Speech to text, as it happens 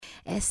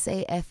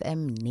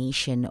SAFM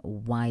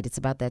nationwide. It's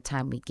about that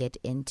time we get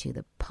into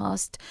the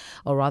past,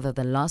 or rather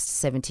the last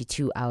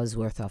 72 hours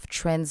worth of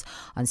trends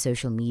on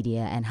social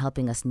media, and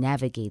helping us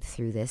navigate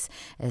through this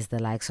is the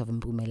likes of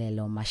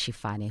Mpumelelo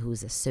Mashifane,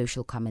 who's a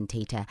social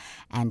commentator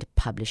and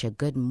publisher.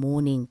 Good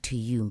morning to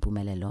you,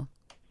 Mpumelelo.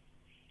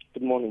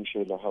 Good morning,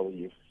 Sheila. How are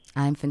you?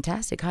 I'm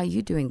fantastic. How are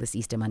you doing this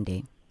Easter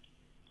Monday?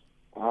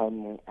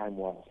 I'm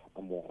well.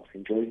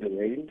 Enjoying the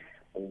rain,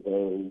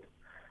 although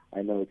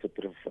I know it's a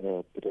bit of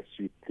a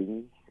bittersweet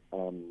thing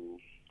for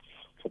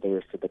the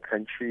rest of the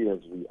country as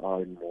we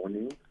are in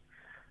mourning.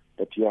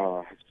 But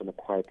yeah, it's been a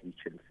quiet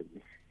weekend for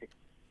me.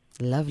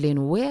 Lovely.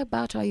 And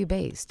whereabout are you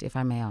based, if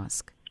I may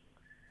ask?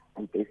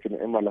 I'm based in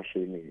Mpumelelo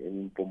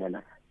in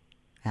Mpumelelo.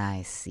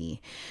 I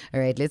see. All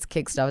right, let's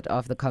kickstart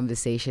off the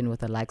conversation with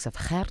the likes of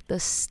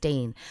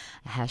Stain,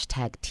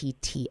 hashtag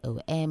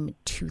TTOM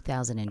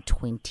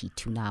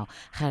 2022. Now,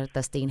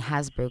 Stain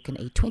has broken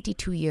a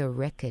 22-year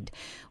record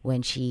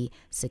when she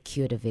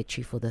secured a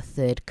victory for the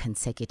third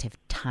consecutive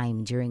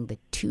time during the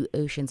Two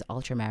Oceans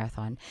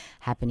Ultramarathon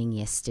happening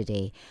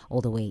yesterday,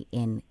 all the way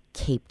in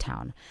Cape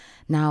Town.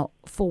 Now,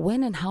 for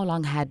when and how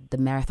long had the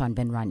marathon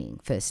been running,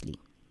 firstly?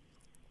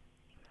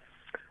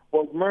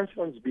 Well, the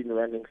marathon's been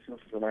running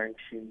since the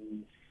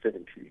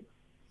 1970s,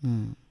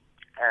 and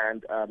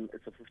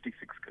it's a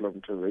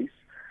 56-kilometer race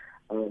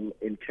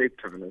in Cape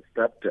Town. It's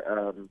dubbed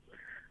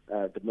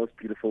the most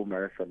beautiful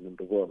marathon in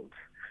the world.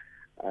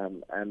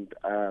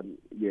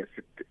 Yes,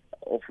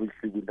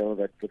 obviously we know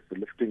that with the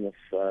lifting of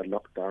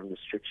lockdown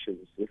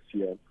restrictions this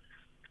year,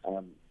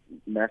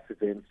 mass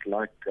events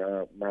like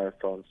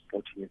marathons,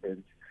 sporting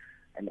events,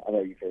 and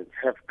other events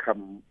have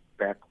come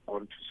back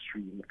onto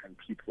stream, and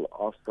people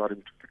are starting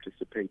to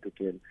participate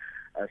again,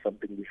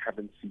 something we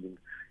haven't seen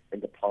in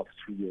the past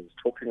 2 years.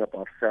 Talking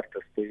about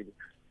Stain,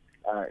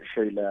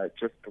 Shayla,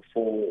 just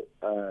before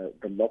the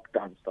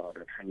lockdown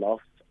started, her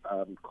last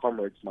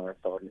Comrades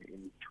Marathon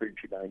in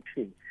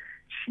 2019,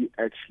 she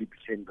actually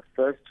became the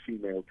first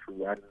female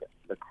to run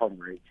the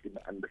Comrades in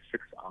under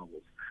 6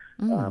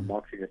 hours,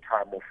 marking a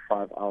time of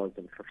 5 hours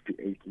and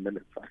 58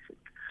 minutes, I think.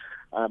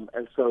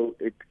 And so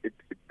it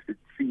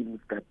seems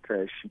that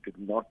she did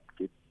not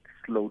get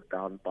slowed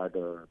down by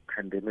the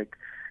pandemic,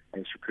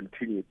 and she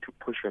continued to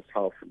push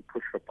herself and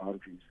push her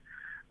boundaries.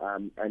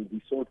 And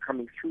we saw it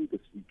coming through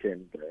this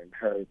weekend, and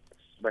her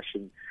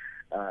smashing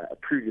a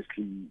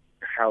previously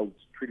held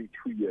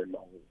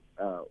 22-year-long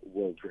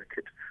world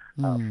record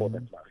for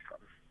that marathon.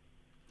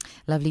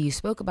 Lovely. You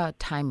spoke about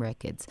time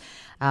records.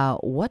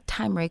 What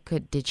time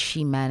record did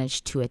she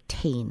manage to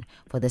attain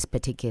for this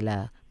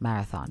particular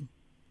marathon?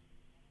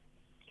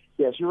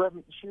 Yeah, she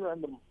ran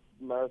the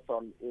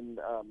marathon in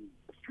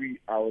 3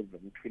 hours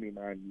and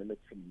 29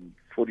 minutes and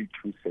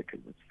 42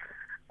 seconds.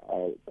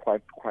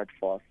 Quite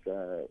fast.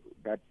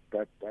 That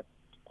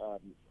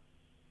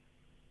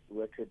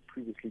record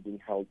previously been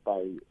held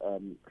by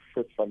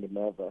Fritz van der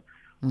Merwe,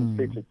 who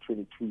set it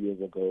 22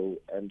 years ago,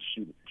 and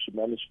she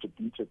managed to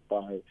beat it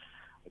by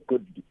a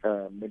good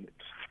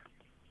minute.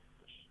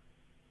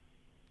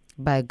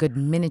 By a good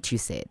minute, you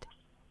said?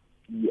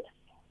 Yes.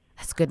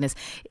 That's goodness.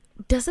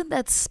 Doesn't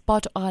that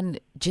spot on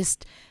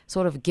just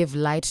sort of give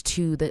light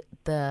to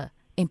the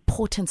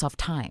importance of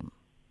time?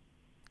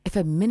 If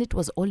a minute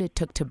was all it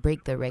took to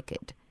break the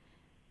record,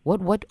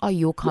 what are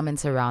your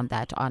comments around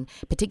that, on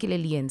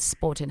particularly in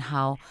sport, and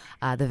how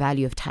the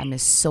value of time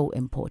is so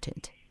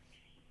important?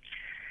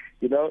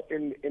 You know,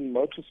 in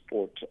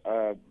motorsport,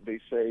 they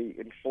say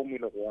in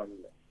Formula One,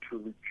 to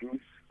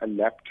reduce a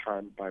lap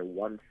time by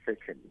 1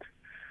 second,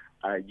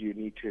 you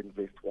need to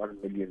invest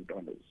 $1 million.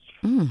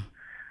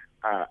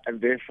 And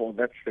therefore,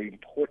 that's the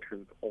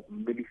importance of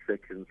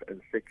milliseconds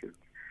and seconds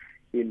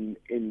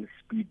in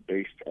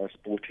speed-based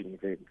sporting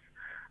events.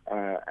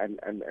 And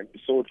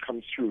so it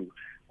comes through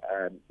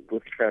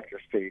with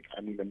State.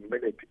 I mean, a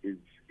minute is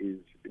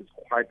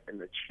quite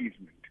an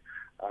achievement.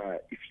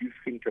 If you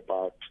think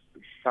about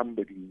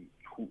somebody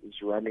who is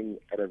running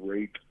at a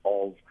rate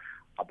of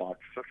about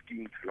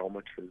 15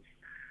 kilometers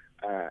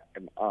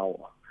an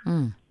hour,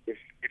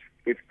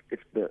 if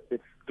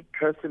the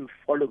person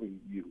following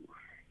you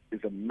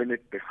is a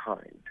minute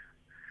behind,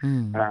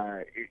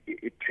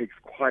 it takes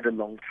quite a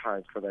long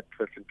time for that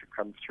person to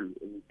come through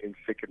in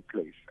second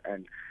place,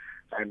 and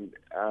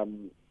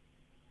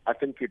I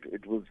think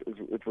it was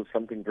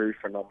something very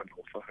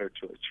phenomenal for her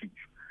to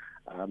achieve,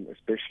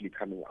 especially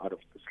coming out of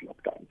this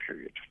lockdown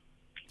period.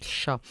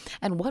 Sure.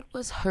 And what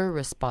was her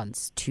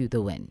response to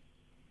the win?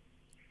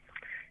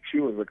 She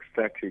was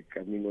ecstatic.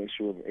 I mean, when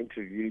she was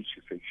interviewed,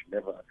 she said she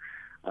never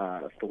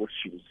thought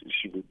she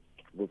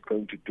was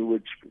going to do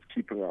it. She was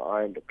keeping her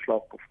eye on the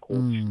clock, of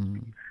course. She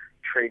was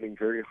training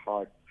very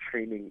hard,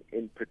 training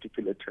in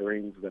particular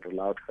terrains that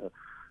allowed her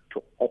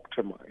to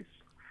optimize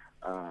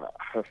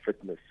her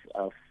fitness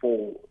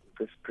for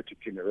this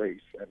particular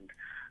race. And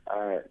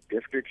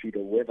definitely the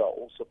weather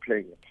also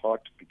playing a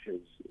part,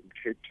 because in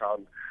Cape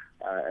Town,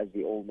 as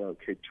we all know,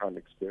 Cape Town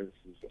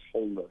experiences a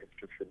whole lot of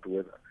different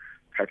weather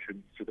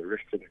patterns to the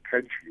rest of the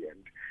country,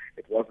 and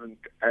it wasn't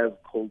as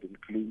cold and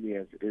gloomy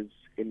as it is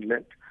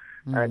inland.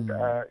 And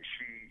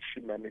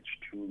she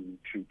managed to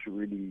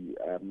really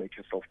make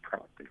herself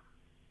proud there.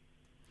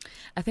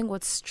 I think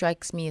what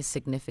strikes me as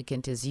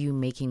significant is you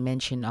making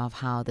mention of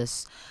how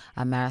this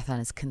marathon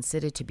is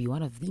considered to be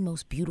one of the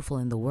most beautiful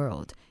in the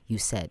world, you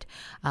said.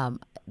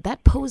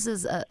 That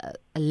poses a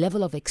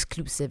level of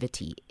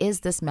exclusivity.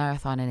 Is this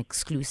marathon an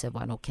exclusive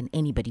one, or can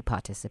anybody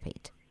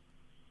participate?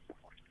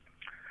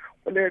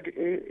 Well,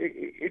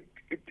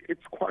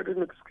 it's quite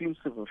an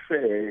exclusive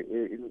affair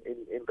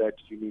in that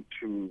you need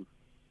to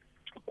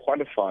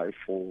qualify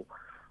for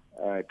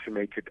to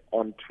make it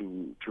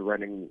onto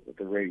running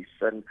the race.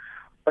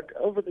 But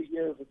over the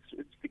years,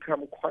 it's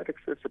become quite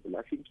accessible.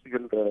 I think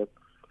even the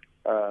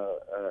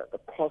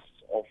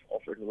costs of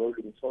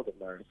enrolling for the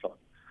marathon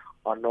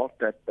are not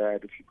that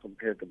bad if you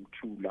compare them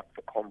to like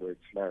the Comrades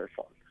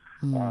Marathon.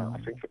 I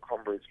think the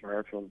Comrades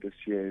Marathon this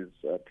year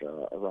is at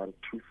around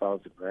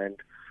 2,000 rand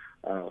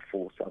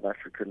for South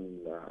African.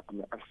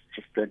 I'm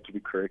just going to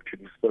be corrected.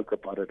 We spoke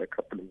about it a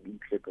couple of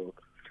weeks ago,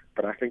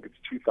 but I think it's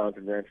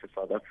 2,000 rand for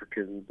South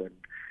Africans, and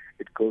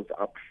it goes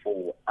up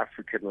for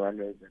African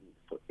runners and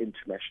for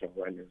international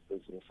runners.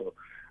 There's also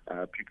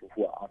people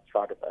who are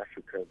outside of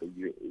Africa,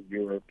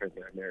 Europe and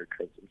the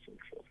Americas and so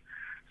forth.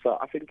 So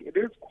I think it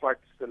is quite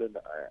still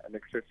an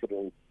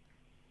accessible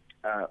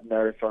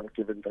marathon,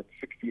 given that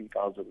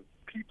 16,000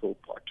 people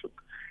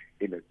partook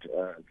in it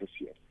this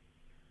year.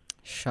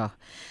 Sure.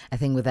 I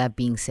think with that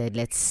being said,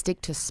 let's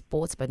stick to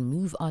sports, but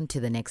move on to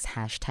the next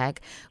hashtag.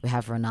 We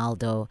have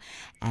Ronaldo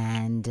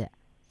and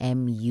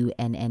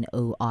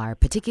MUNNOR,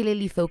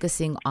 particularly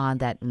focusing on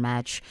that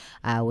match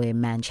where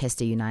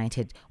Manchester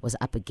United was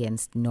up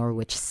against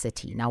Norwich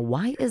City. Now,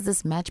 why is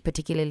this match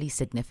particularly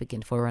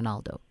significant for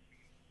Ronaldo?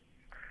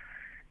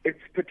 It's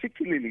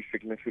particularly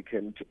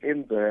significant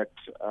in that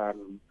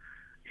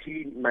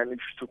he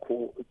managed to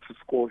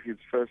score his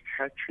first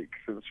hat-trick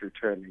since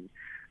returning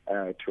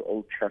to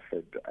Old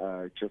Trafford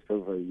just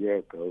over a year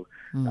ago.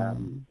 We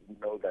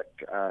know that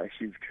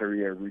his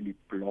career really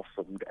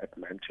blossomed at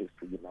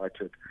Manchester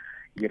United.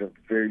 He had a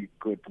very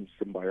good and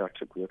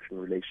symbiotic working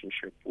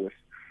relationship with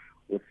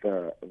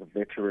the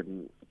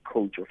veteran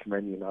coach of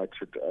Man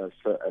United,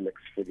 Sir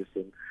Alex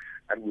Ferguson.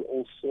 And we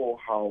all saw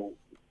how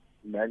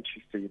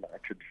Manchester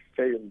United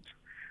failed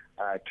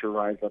to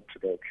rise up to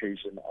the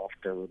occasion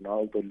after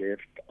Ronaldo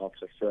left,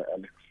 after Sir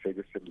Alex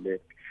Ferguson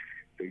left.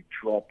 They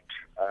dropped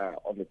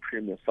on the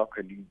Premier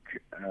Soccer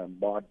League,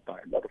 marred by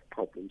a lot of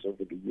problems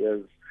over the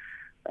years,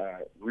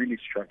 really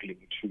struggling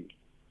to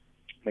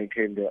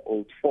maintain their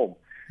old form.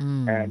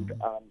 And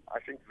I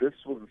think this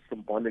was a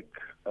symbolic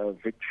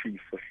victory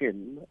for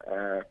him,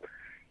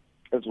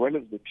 as well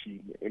as the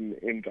team,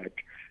 in that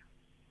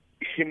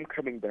him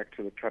coming back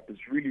to the club has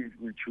really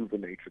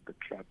rejuvenated the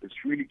club.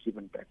 It's really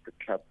given back the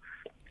club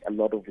a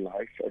lot of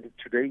life. And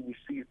today we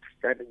see it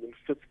standing in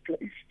fifth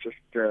place, just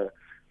 3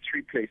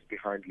 places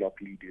behind lock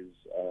leaders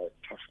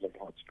Tottenham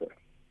Hotspur.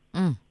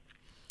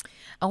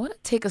 I want to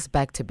take us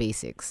back to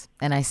basics.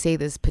 And I say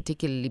this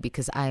particularly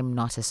because I'm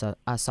not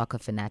a soccer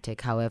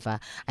fanatic. However,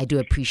 I do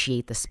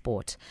appreciate the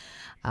sport.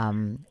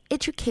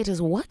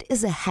 Educators, what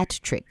is a hat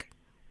trick?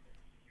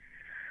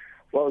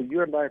 Well,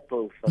 you and I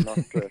both are not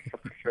soccer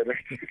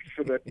fanatics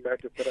for that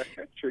matter, but a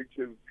hat trick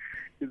is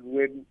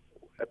when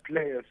a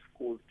player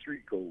scores 3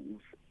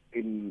 goals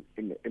in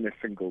a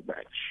single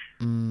match.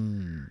 And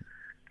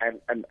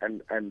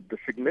the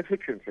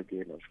significance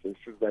again of this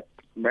is that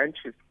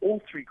Manchester,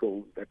 all 3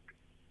 goals that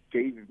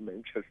gave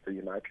Manchester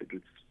United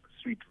its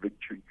sweet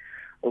victory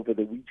over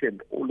the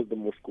weekend, all of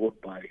them were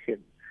scored by him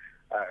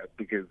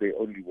because they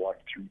only won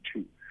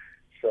 3-2.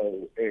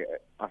 So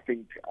I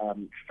think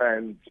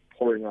fans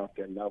pouring out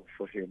their love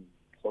for him,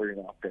 pouring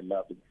out their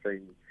love and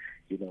saying,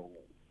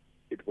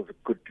 it was a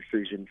good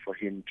decision for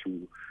him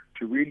to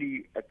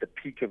really, at the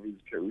peak of his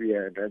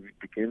career and as he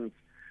begins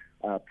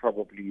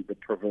probably the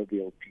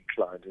proverbial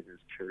decline in his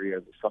career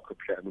as a soccer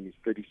player. I mean, he's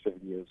 37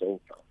 years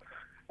old now.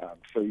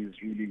 So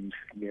he's really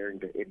nearing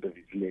the end of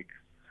his legs.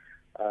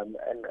 And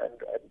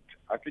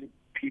I think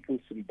people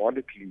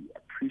symbolically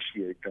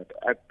appreciate that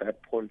at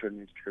that point in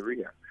his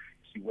career,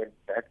 he went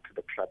back to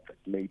the club that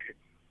made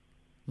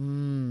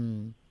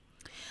him.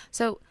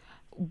 So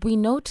we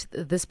note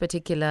this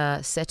particular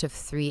set of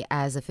 3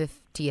 as a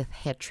 50th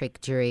hat trick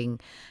during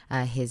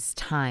his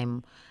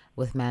time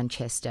with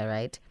Manchester,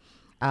 right?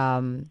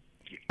 And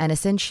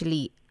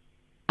essentially,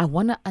 I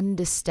want to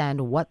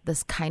understand what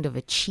this kind of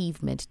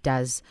achievement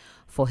does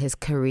for his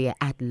career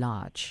at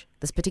large.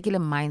 This particular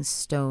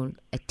milestone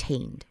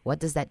attained, what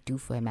does that do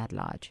for him at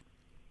large,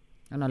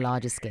 on a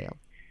larger scale?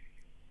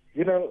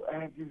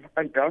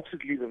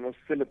 Undoubtedly the most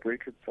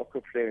celebrated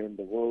soccer player in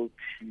the world.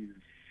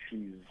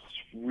 He's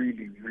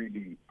really,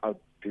 really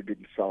outdid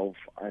himself.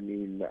 I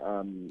mean,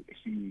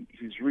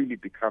 he's really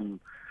become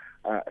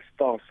a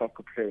star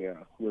soccer player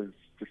who has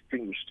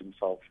distinguished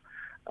himself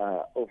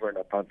over and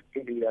above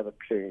any other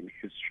player in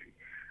history.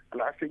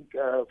 And I think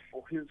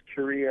for his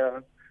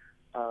career,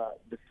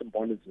 the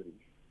symbolism,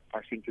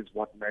 I think, is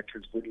what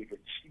matters when he's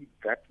achieved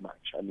that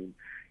much. I mean,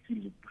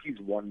 he's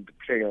won the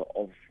player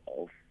of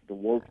the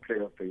World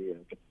Player of the Year,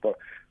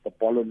 the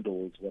Ballon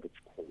d'Or is what it's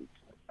called.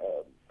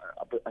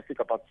 I think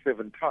about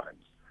 7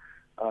 times.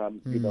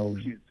 You know,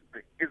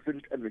 there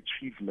isn't an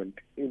achievement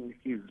in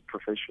his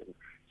profession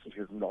he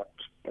has not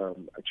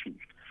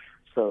achieved.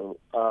 So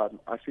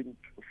I think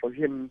for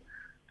him,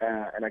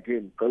 and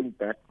again, going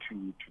back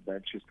to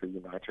Manchester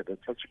United at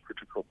such a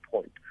critical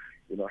point,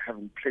 you know,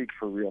 having played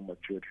for Real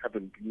Madrid,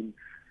 having been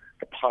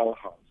the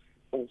powerhouse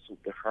also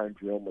behind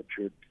Real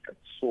Madrid that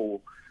saw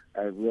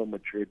Real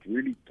Madrid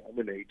really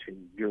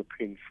dominating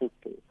European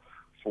football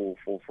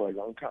for a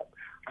long time.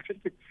 I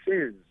think it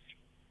says,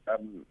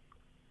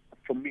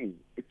 for me,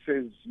 it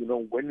says, you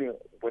know, when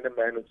a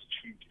man has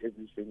achieved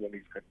everything and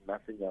he's got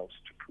nothing else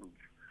to prove.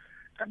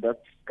 And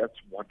that's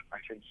what I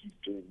think he's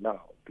doing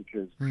now,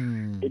 because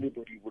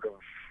anybody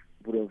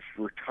would have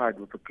retired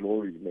with the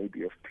glory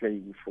maybe of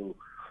playing for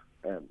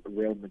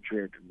Real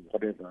Madrid and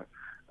whatever.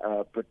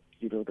 But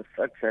you know, the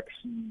fact that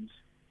he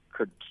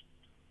could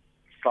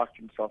fuck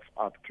himself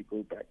up to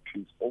go back to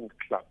his old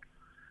club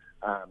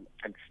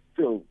and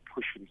still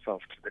push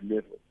himself to the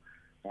level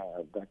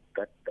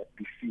that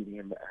we've seen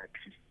him at,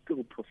 he's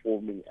still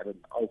performing at an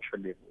ultra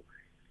level,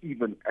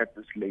 even at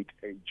this late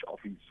age of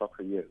his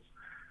soccer years.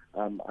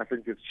 I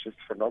think it's just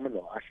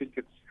phenomenal. I think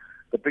it's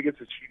the biggest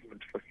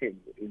achievement for him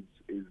is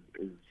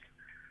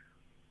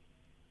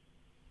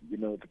you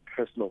know, the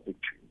personal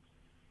victory.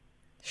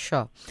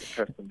 Sure.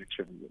 The personal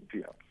victory,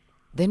 yeah.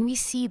 Then we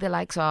see the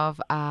likes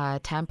of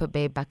Tampa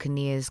Bay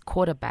Buccaneers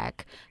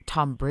quarterback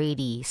Tom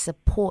Brady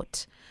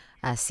support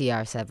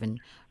CR7,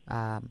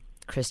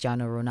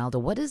 Cristiano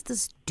Ronaldo. What does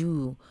this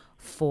do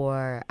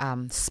for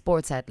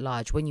sports at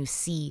large when you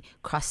see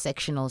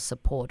cross-sectional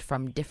support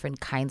from different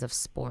kinds of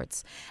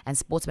sports and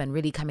sportsmen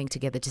really coming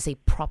together to say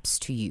props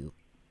to you?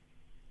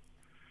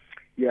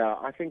 Yeah,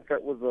 I think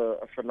that was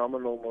a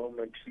phenomenal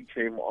moment. He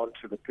came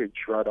onto the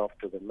pitch right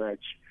after the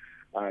match,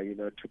 you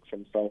know, took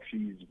some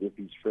selfies with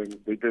his friends.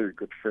 They're very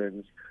good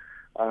friends.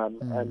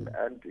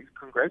 And he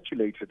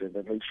congratulated him,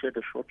 and he shared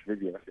a short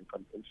video, I think,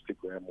 on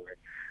Instagram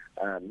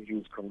where he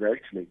was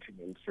congratulating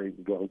him, saying,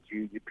 well,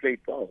 you played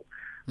well.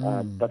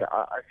 But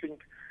I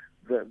think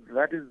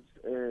that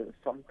is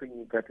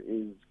something that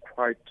is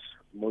quite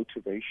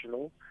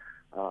motivational.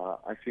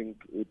 I think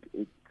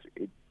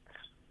it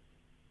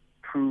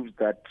proves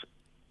that,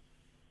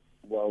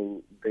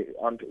 well, there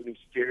aren't any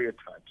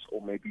stereotypes,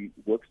 or maybe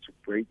works to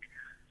break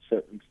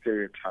certain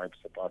stereotypes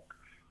about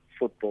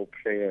football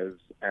players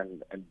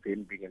and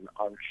them being an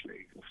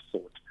enclave of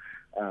sort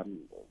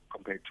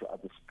compared to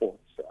other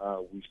sports.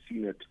 We've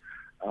seen it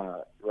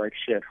right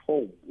here at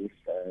home with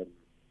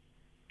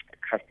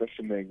Caster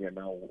Semenya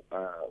now,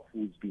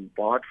 who's been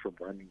barred from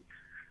running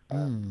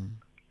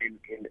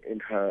in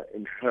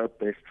her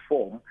best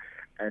form,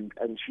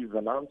 and she's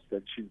announced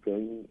that she's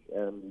going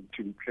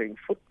to be playing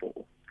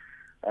football.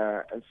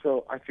 And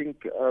so I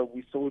think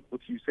we saw it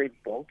with Usain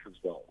Bolt as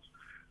well.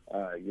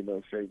 You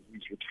know, so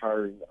he's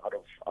retiring out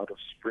of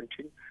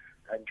sprinting,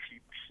 and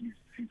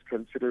he's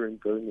considering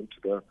going into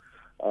the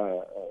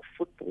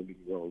footballing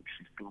world.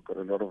 He's still got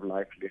a lot of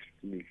life left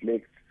in his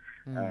legs,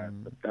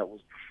 but that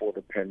was before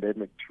the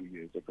pandemic 2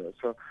 years ago.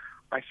 So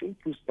I think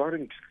we're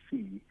starting to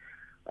see,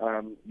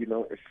 you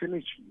know, a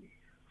synergy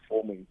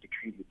forming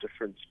between the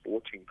different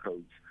sporting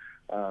codes,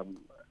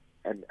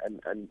 and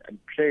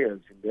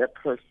players in their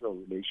personal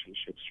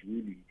relationships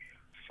really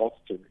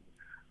fostering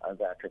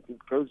that.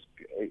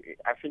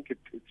 I think it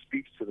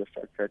speaks to the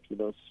fact that, you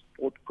know,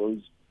 sport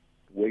goes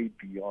way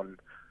beyond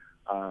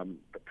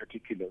the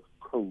particular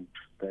code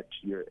that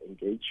you're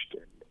engaged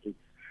in.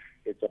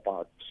 It's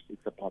about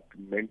the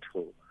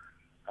mental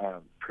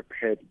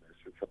preparedness.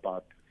 It's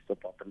about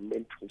the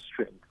mental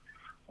strength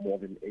more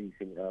than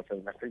anything else.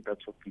 And I think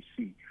that's what we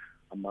see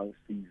amongst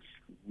these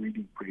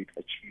really great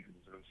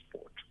achievements in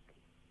sport.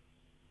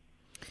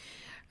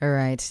 All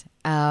right.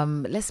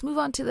 Let's move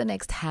on to the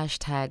next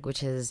hashtag,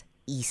 which is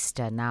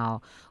Easter.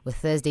 Now, with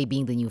Thursday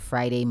being the new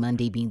Friday,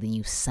 Monday being the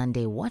new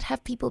Sunday, what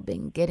have people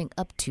been getting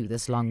up to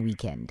this long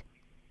weekend?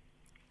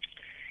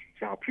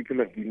 Yeah, people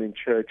have been in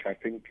church. I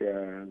think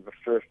the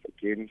first,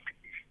 again,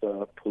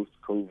 Easter,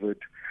 post-COVID,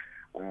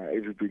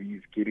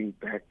 everybody's getting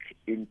back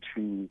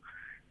into,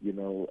 you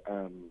know,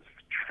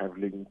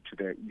 traveling to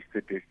their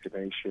Easter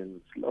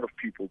destinations. A lot of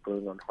people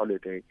going on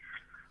holiday,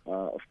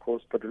 of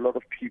course, but a lot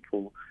of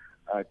people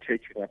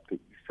taking up the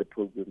Easter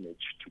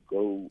pilgrimage to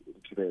go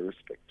into their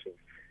respective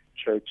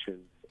churches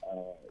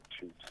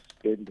to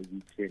spend the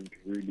weekend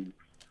really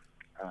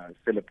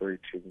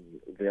celebrating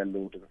their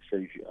Lord and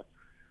Savior.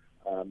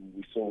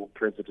 We saw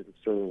President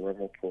Cyril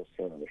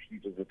Ramaphosa. He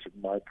visited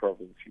my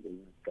province. He was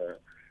at the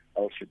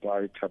El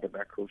Shaddai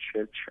Tabernacle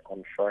Church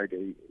on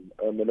Friday in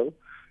Mpumelelo,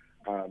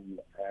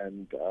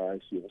 and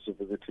he also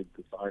visited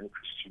the Zion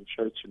Christian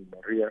Church in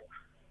Maria.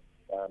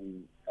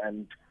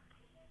 And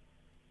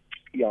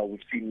yeah, we've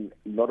seen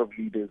a lot of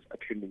leaders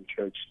attending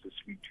church this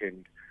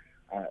weekend.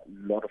 A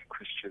lot of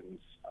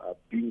Christians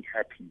being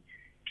happy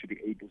to be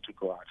able to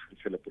go out and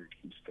celebrate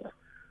Easter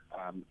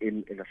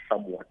in a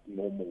somewhat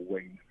normal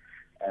way,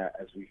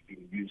 as we've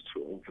been used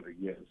to over the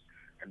years,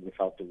 and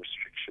without the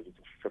restrictions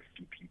of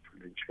 50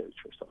 people in church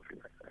or something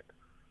like that.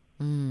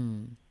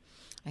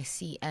 I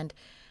see. And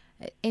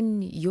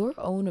In your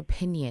own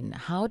opinion,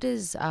 how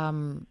does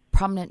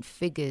prominent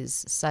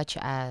figures such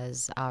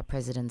as our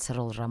President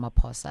Cyril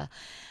Ramaphosa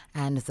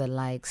and the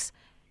likes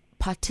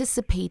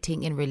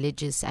participating in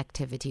religious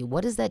activity,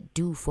 what does that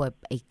do for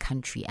a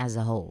country as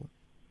a whole?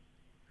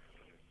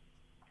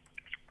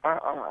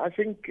 I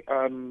think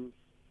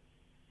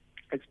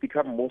it's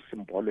become more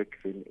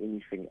symbolic than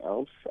anything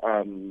else,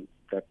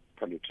 that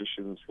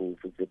politicians will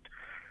visit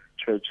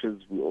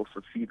churches. We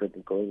also see them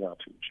going out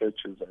to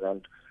churches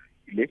around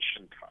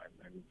election time,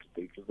 and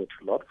they visit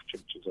a lot of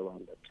churches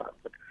around that time.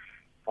 But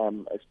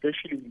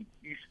especially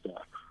Easter,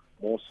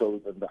 more so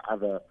than the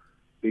other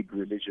big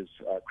religious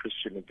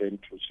Christian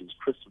event, which is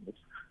Christmas.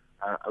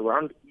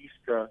 Around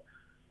Easter,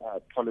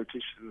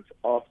 politicians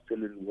are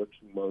still in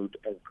working mode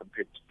as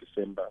compared to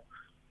December.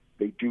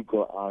 They do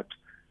go out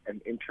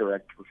and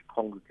interact with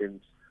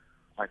congregants.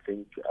 I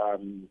think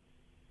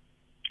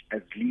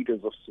as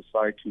leaders of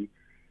society,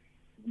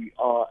 we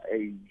are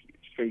a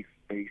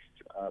faith-based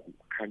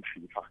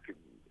country, if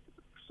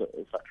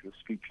I can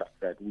speak like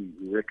that. We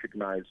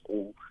recognize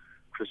all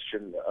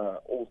Christian,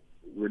 all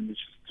religious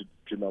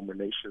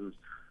denominations,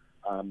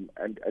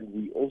 and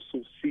we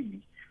also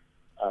see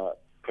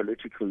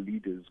political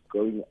leaders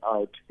going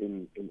out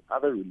in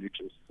other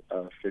religious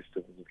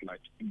festivals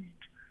like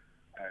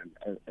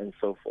Eid and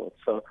so forth.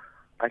 So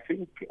I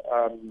think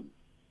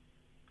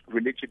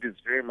religion is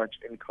very much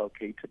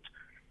inculcated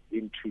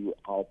into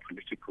our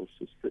political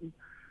system,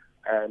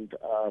 and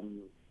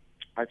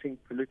I think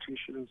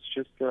politicians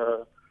just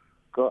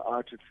go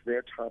out. It's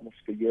their time of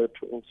the year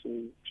to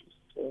also just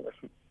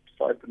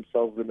find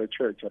themselves in a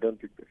church. I don't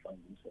think they find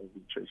themselves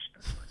in church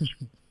that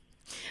much.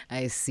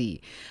 I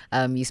see.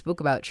 You spoke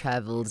about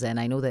travels, and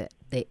I know that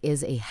there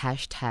is a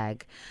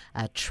hashtag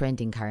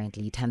trending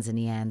currently,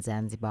 Tanzania and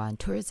Zanzibar, and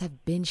tourists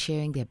have been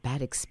sharing their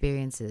bad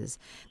experiences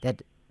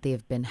that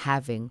they've been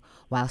having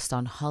whilst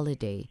on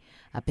holiday,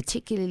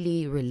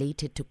 particularly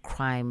related to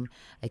crime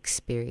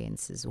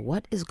experiences.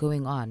 What is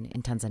going on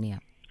in Tanzania?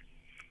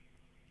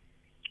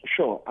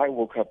 Sure. I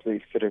woke up the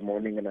yesterday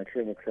morning and I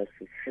came across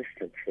this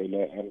hashtag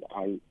trailer, and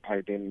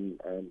I then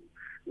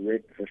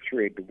read the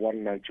thread.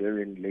 One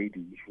Nigerian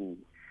lady who,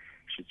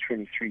 she's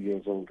 23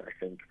 years old, I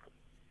think,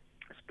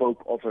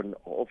 spoke of her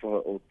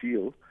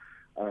ordeal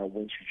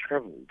when she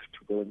traveled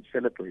to go and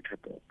celebrate her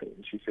birthday.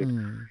 And she said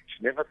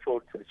she never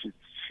thought that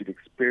she'd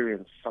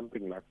experience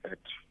something like that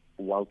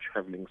while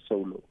traveling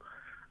solo.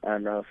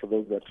 And for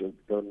those that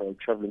don't know,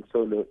 traveling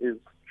solo is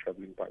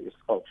traveling by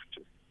yourself,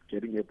 just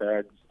getting your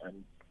bags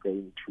and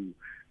going to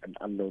an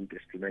unknown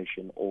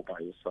destination all by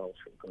yourself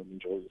and go and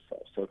enjoy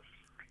yourself. So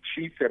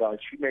she said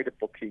she made a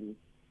booking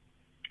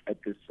at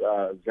this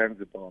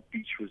Zanzibar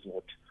beach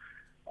resort,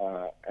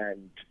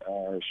 and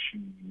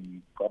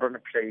she got on a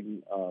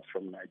plane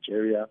from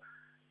Nigeria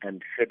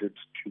and headed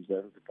to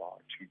Zanzibar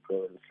to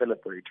go and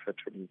celebrate her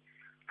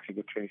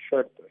 23rd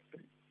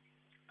birthday.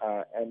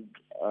 And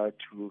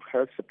to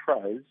her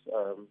surprise,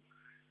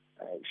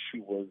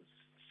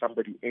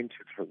 somebody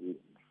entered her room.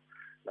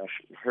 Now,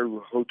 her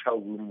hotel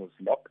room was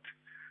locked,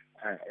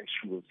 and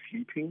she was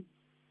sleeping,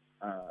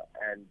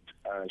 and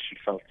she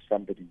felt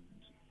somebody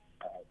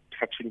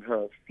touching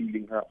her,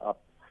 feeling her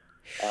up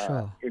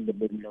in the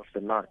middle of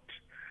the night.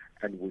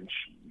 And when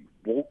she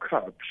woke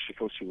up, she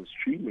thought she was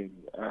dreaming,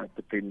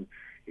 but then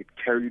it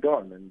carried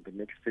on, and the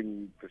next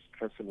thing, this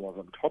person was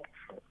on top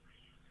of her.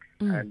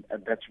 And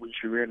that's when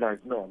she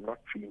realized, no, I'm not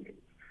dreaming.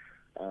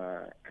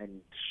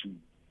 And she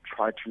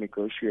tried to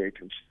negotiate,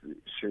 and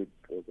she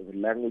there was a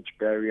language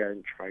barrier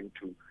in trying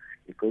to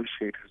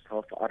negotiate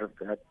herself out of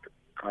that.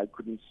 I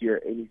couldn't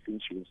hear anything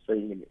she was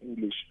saying in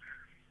English.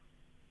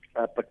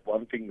 But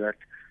one thing that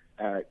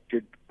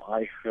did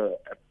buy her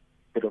a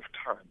bit of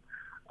time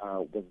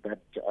was that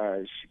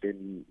she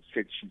then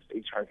said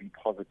she's HIV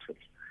positive.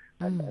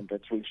 And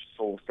that's when she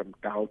saw some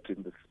doubt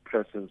in this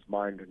person's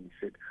mind, and he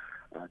said,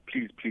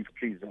 please,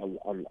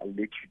 I'll let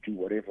you do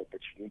whatever,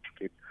 but you need to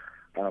get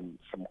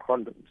some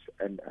condoms.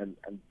 And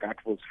that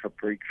was her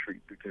breakthrough,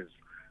 because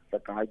the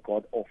guy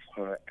got off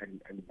her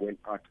and went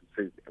out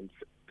and said, and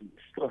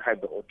still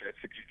had the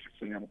audacity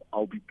to say,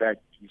 I'll be back,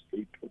 you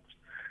stay put.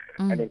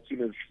 And as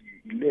soon as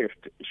he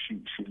left,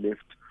 she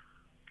left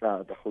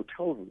the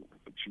hotel room.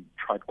 She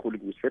tried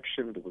calling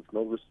reception, there was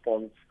no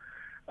response.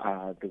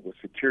 There were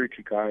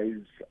security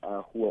guys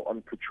who were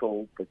on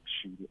patrol, but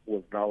she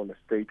was now in a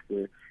state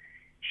where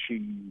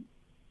she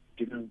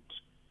didn't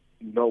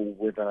know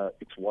whether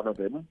it's one of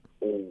them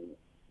or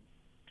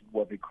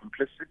were they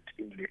complicit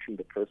in letting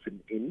the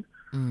person in.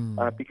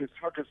 Because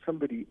how does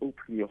somebody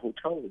open your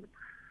hotel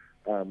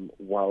room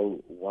while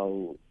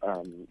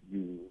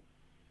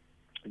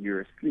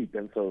you're asleep?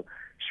 And so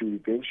she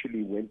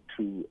eventually went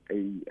to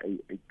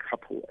a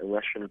couple, a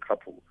Russian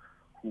couple,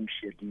 whom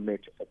she had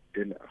met at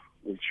dinner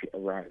when she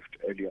arrived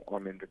earlier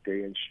on in the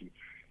day, and she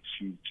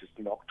just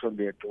knocked on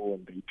their door,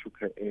 and they took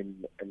her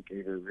in and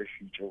gave her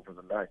refuge over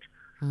the night.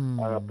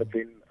 But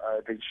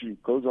then she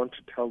goes on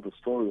to tell the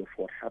story of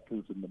what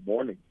happens in the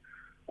morning,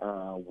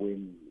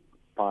 when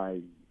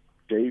by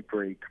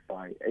daybreak,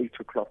 by 8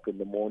 o'clock in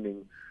the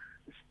morning,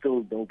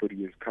 Still,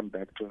 nobody has come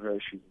back to her.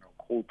 She's now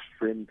called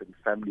friends and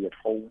family at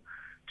home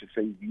to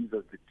say, these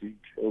are the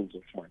details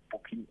of my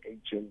booking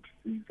agent.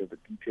 These are the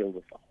details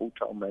of the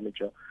hotel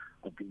manager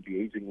I've been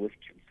liaising with.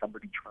 Can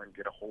somebody try and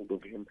get a hold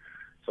of him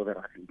so that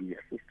I can be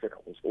assisted?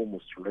 I was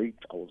almost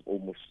raped. I was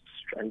almost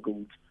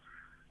strangled.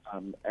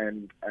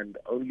 And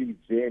only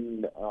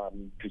then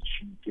did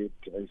she get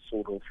a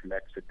sort of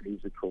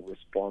lackadaisical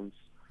response.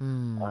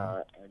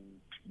 And,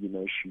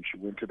 she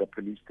went to the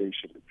police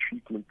station. The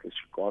treatment that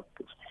she got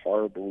was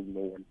horrible.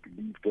 No one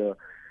believed her.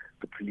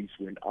 The police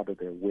went out of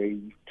their way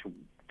to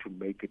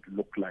make it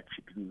look like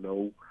she didn't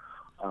know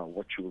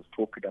what she was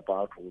talking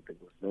about, or there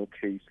was no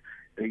case.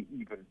 They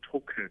even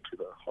took her to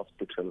the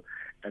hospital,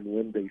 and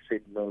when they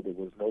said no, there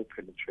was no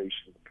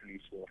penetration, the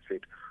police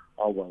said,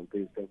 oh, well,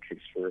 there's no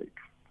case for rape.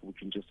 We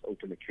can just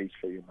open a case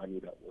for your money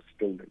that was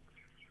stolen.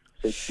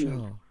 So it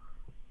seems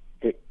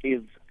there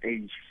is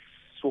a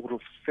sort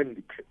of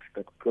syndicate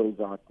that goes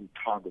out and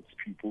targets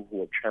people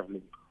who are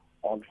traveling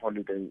on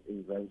holiday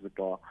in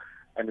Zanzibar.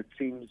 And it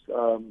seems,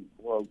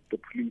 the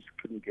police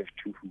couldn't give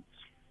two hoots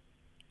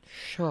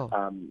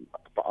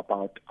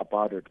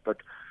about it. But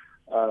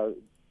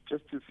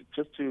just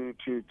to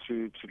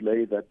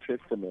lay that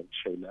testament,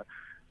 Shayla,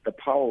 the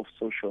power of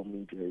social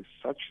media is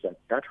such that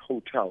that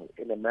hotel,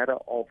 in a matter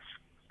of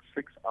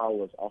 6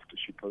 hours after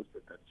she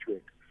posted that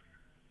thread,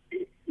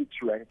 its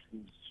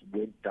rankings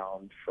went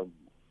down from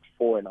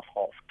 4.5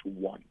 to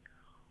 1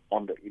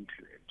 on the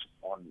internet,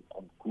 on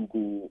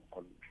Google,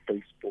 on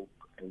Facebook,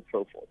 and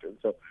so forth. And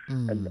so,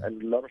 and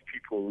a lot of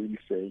people are really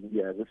saying,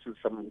 yeah, this is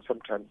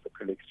sometimes the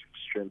collective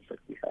strength that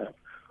we have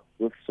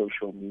with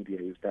social media,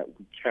 is that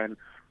we can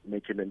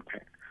make an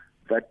impact.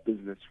 That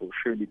business will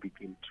surely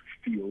begin to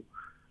feel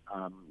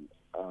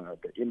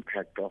the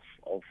impact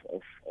of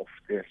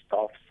their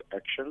staff's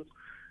actions,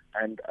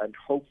 and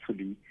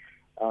hopefully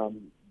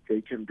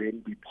they can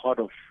then be part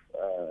of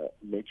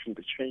making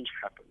the change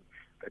happen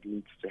that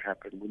needs to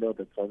happen. We know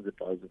that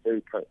Zanzibar is a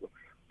very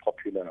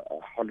popular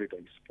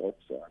holiday spot.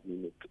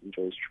 It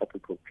enjoys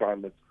tropical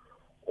climates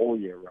all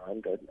year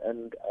round,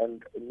 and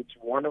it's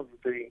one of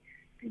the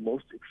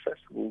most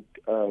accessible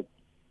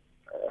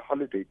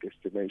holiday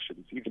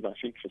destinations. Even I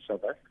think for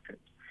South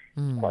Africans,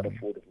 it's quite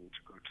affordable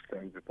to go to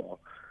Zanzibar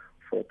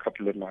for a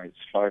couple of nights,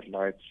 5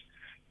 nights,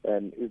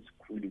 and it's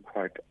really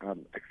quite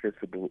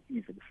accessible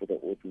even for the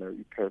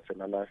ordinary person.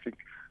 And I think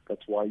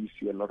that's why you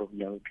see a lot of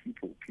young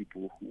people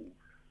who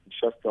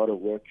just started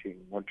working,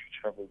 want to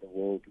travel the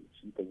world and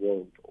see the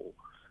world, or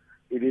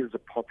it is a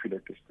popular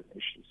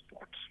destination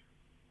spot.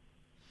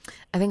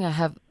 I think I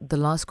have the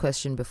last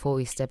question before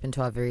we step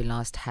into our very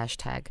last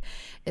hashtag,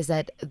 is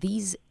that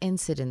these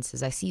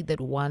incidences, I see that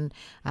one,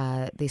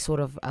 they sort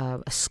of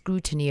a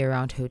scrutiny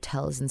around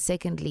hotels, and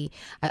secondly,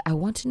 I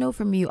want to know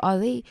from you, are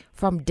they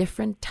from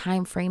different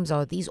time frames,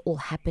 or are these all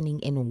happening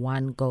in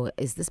one go?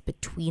 Is this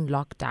between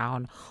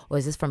lockdown, or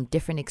is this from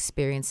different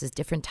experiences,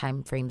 different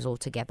time frames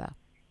altogether?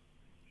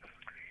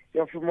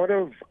 Yeah, from what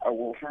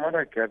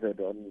I gathered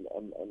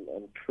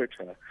on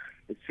Twitter,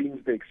 it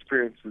seems the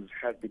experiences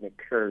have been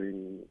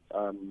occurring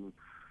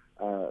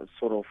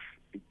sort of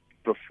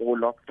before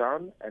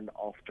lockdown and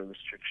after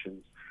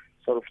restrictions,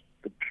 sort of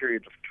the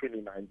period of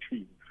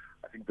 2019.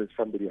 I think there's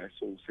somebody I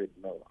saw who said,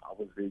 no, I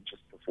was there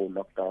just before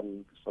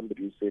lockdown.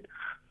 Somebody who said,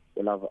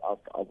 well,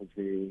 I was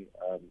there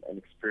and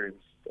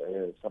experienced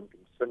something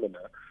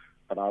similar,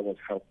 but I was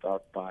helped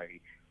out by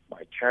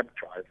my cab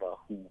driver,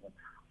 who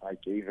I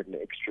gave an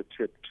extra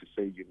tip to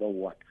say, you know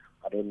what,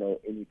 I don't know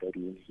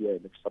anybody in here,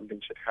 and if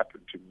something should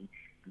happen to me,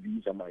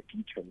 these are my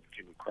details.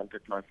 Can you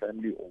contact my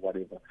family or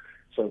whatever?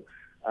 So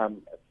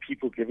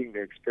people giving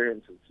their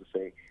experiences to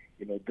say,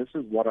 this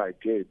is what I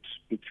did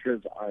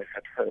because I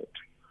had hurt,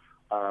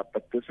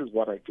 but this is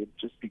what I did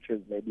just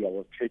because maybe I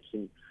was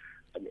taking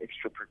an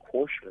extra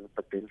precaution,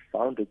 but then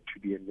found it to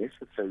be a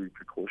necessary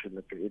precaution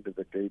at the end of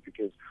the day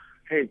because,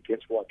 hey, guess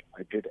what?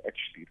 I did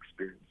actually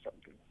experience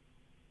something.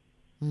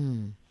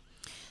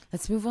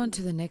 Let's move on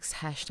to the next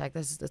hashtag.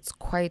 That's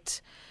quite,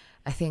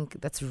 I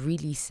think that's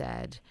really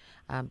sad,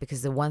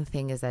 because the one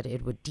thing is that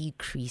it would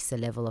decrease the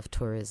level of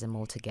tourism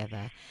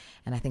altogether.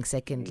 And I think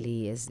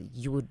secondly is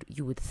you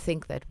would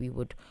think that we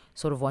would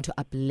sort of want to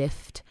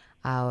uplift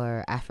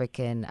our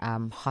African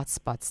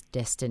hotspots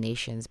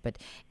destinations, but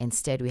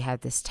instead we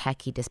have this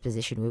tacky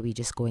disposition where we're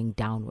just going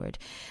downward.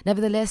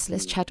 Nevertheless,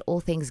 let's chat all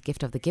things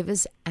Gift of the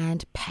Givers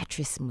and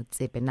Patrice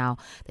Motsepe. Now,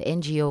 the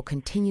NGO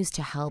continues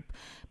to help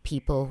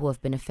people who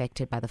have been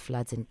affected by the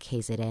floods in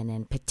KZN,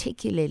 and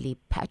particularly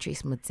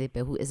Patrice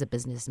Motsepe, who is a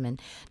businessman,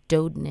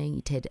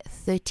 donated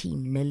 30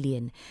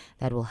 million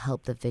that will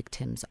help the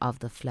victims of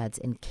the floods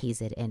in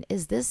KZN.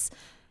 Is this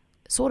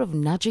sort of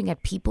nudging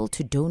at people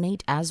to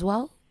donate as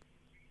well?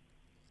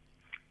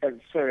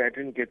 Sorry, I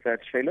didn't get that,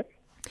 Shayla.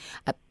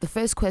 The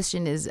first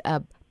question is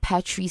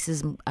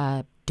Patrice's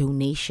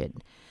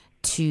donation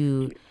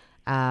to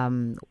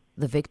the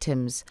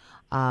victims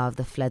of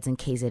the floods in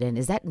KZN.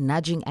 Is that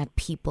nudging at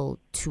people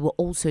to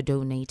also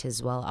donate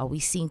as well? Are we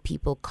seeing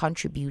people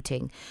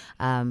contributing,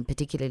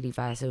 particularly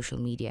via social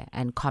media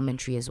and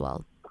commentary as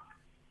well?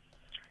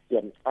 Yeah,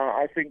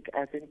 I think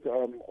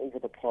over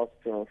the past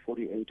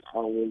 48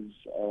 hours,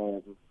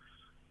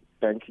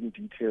 banking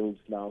details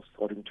now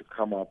starting to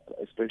come up,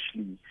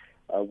 especially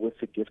with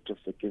the gift of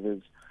the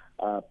givers,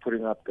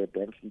 putting up their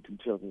banking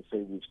details and say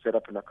we've set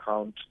up an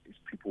account if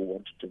people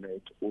want to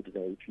donate,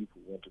 ordinary people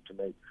want to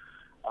donate.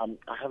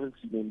 I haven't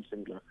seen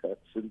anything like that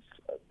since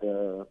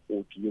the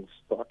ordeal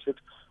started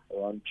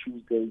around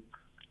Tuesday.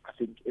 I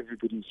think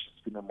everybody's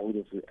just in a mode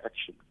of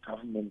reaction.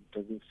 Government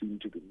doesn't seem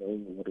to be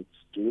knowing what it's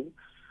doing.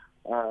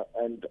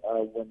 And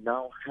we're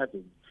now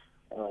having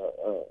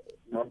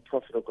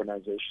non-profit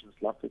organizations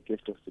like the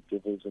Gift of the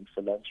Givers and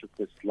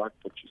philanthropists like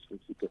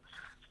Patricia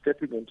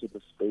stepping into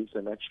the space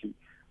and actually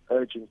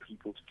urging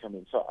people to come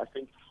in. So I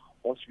think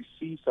once we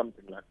see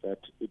something like that,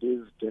 it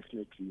is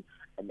definitely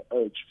an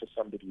urge for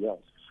somebody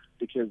else.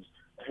 Because,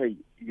 hey,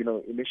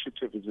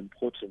 initiative is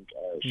important,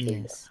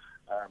 Shayna. Yes.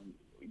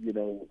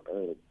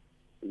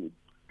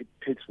 It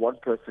takes one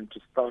person to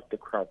start the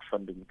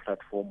crowdfunding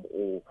platform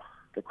or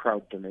the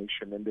crowd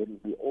donation, and then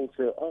we all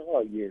say,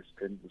 oh, yes,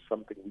 then there's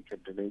something we can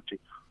donate to.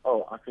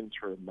 Oh, I can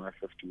throw in my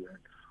 50 rand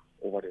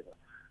or whatever.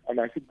 And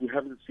I think we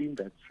haven't seen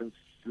that since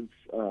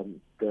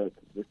the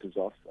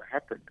disaster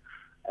happened.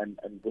 And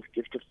with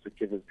Gift of the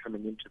Givers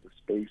coming into the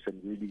space and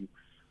really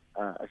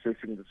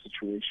assessing the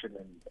situation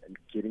and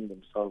getting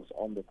themselves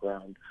on the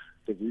ground,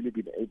 they've really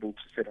been able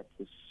to set up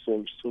this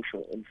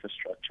social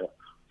infrastructure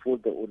for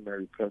the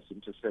ordinary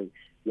person to say,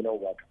 you know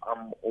what,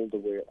 I'm all the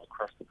way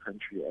across the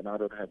country and I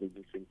don't have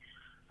anything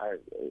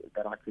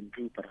that I can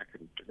do, but I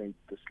can donate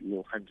this little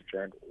 100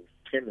 rand or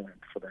 10 rand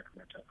for that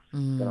matter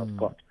that I've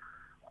got.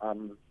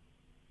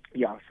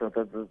 So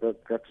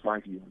that's my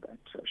view on that,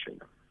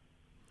 Shayna.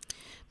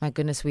 My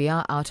goodness, we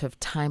are out of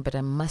time, but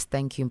I must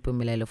thank you,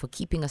 Mpumelelo, for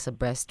keeping us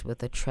abreast with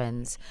the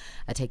trends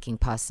taking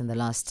place in the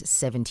last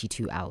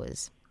 72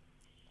 hours.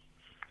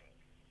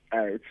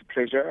 It's a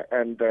pleasure,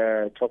 and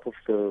top of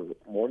the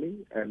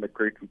morning, and a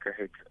great week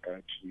ahead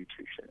to you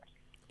too, Shayna.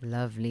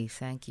 Lovely.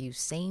 Thank you.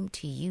 Same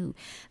to you.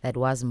 That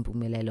was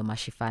Mpumelelo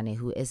Mashifane,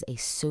 who is a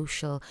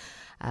social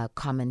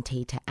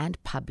commentator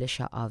and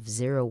publisher of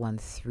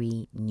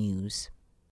 013 News.